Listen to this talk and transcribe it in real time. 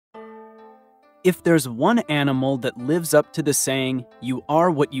If there's one animal that lives up to the saying, "You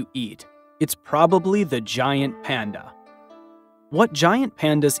are what you eat," it's probably the giant panda. What giant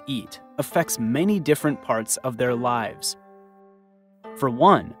pandas eat affects many different parts of their lives. For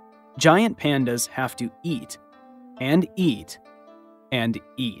one, giant pandas have to eat, and eat, and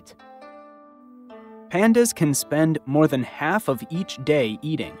eat. Pandas can spend more than half of each day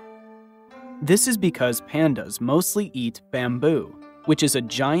eating. This is because pandas mostly eat bamboo, which is a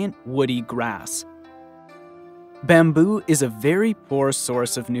giant woody grass. Bamboo is a very poor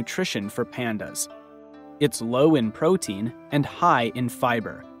source of nutrition for pandas. It's low in protein and high in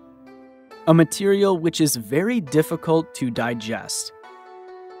fiber, a material which is very difficult to digest.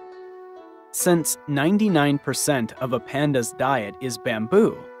 Since 99% of a panda's diet is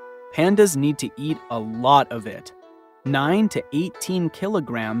bamboo, pandas need to eat a lot of it, 9 to 18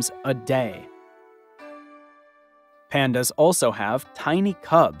 kilograms a day. Pandas also have tiny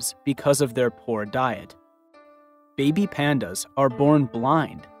cubs because of their poor diet. Baby pandas are born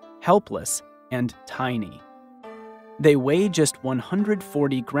blind, helpless, and tiny. They weigh just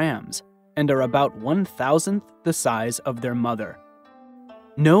 140 grams and are about 1,000th the size of their mother.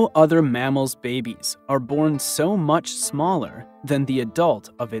 No other mammal's babies are born so much smaller than the adult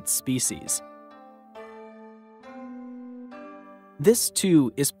of its species. This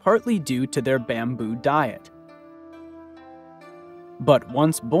too is partly due to their bamboo diet. But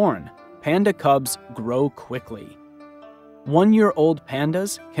once born, panda cubs grow quickly. 1-year-old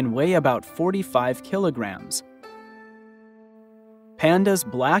pandas can weigh about 45 kilograms. Pandas'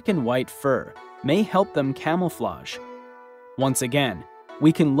 black and white fur may help them camouflage. Once again,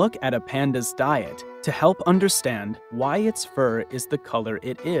 we can look at a panda's diet to help understand why its fur is the color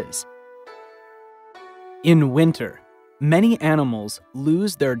it is. In winter, many animals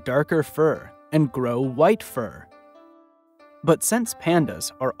lose their darker fur and grow white fur. But since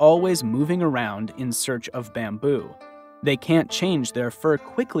pandas are always moving around in search of bamboo, they can't change their fur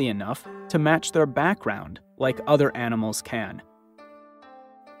quickly enough to match their background like other animals can.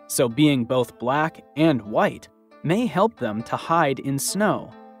 So being both black and white may help them to hide in snow,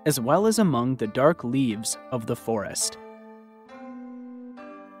 as well as among the dark leaves of the forest.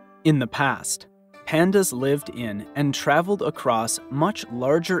 In the past, pandas lived in and traveled across much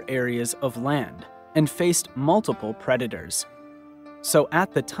larger areas of land and faced multiple predators. So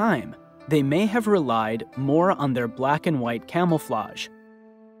at the time, they may have relied more on their black and white camouflage.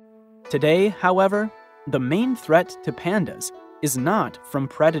 Today, however, the main threat to pandas is not from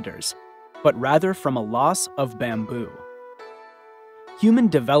predators, but rather from a loss of bamboo. Human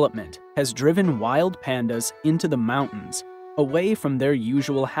development has driven wild pandas into the mountains, away from their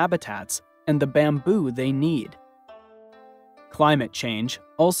usual habitats and the bamboo they need. Climate change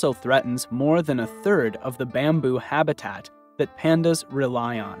also threatens more than a third of the bamboo habitat that pandas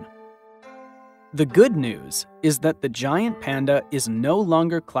rely on. The good news is that the giant panda is no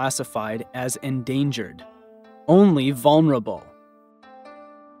longer classified as endangered, only vulnerable.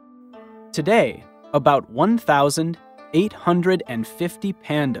 Today, about 1,850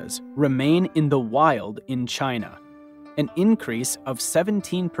 pandas remain in the wild in China, an increase of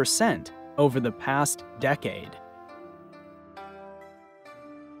 17% over the past decade.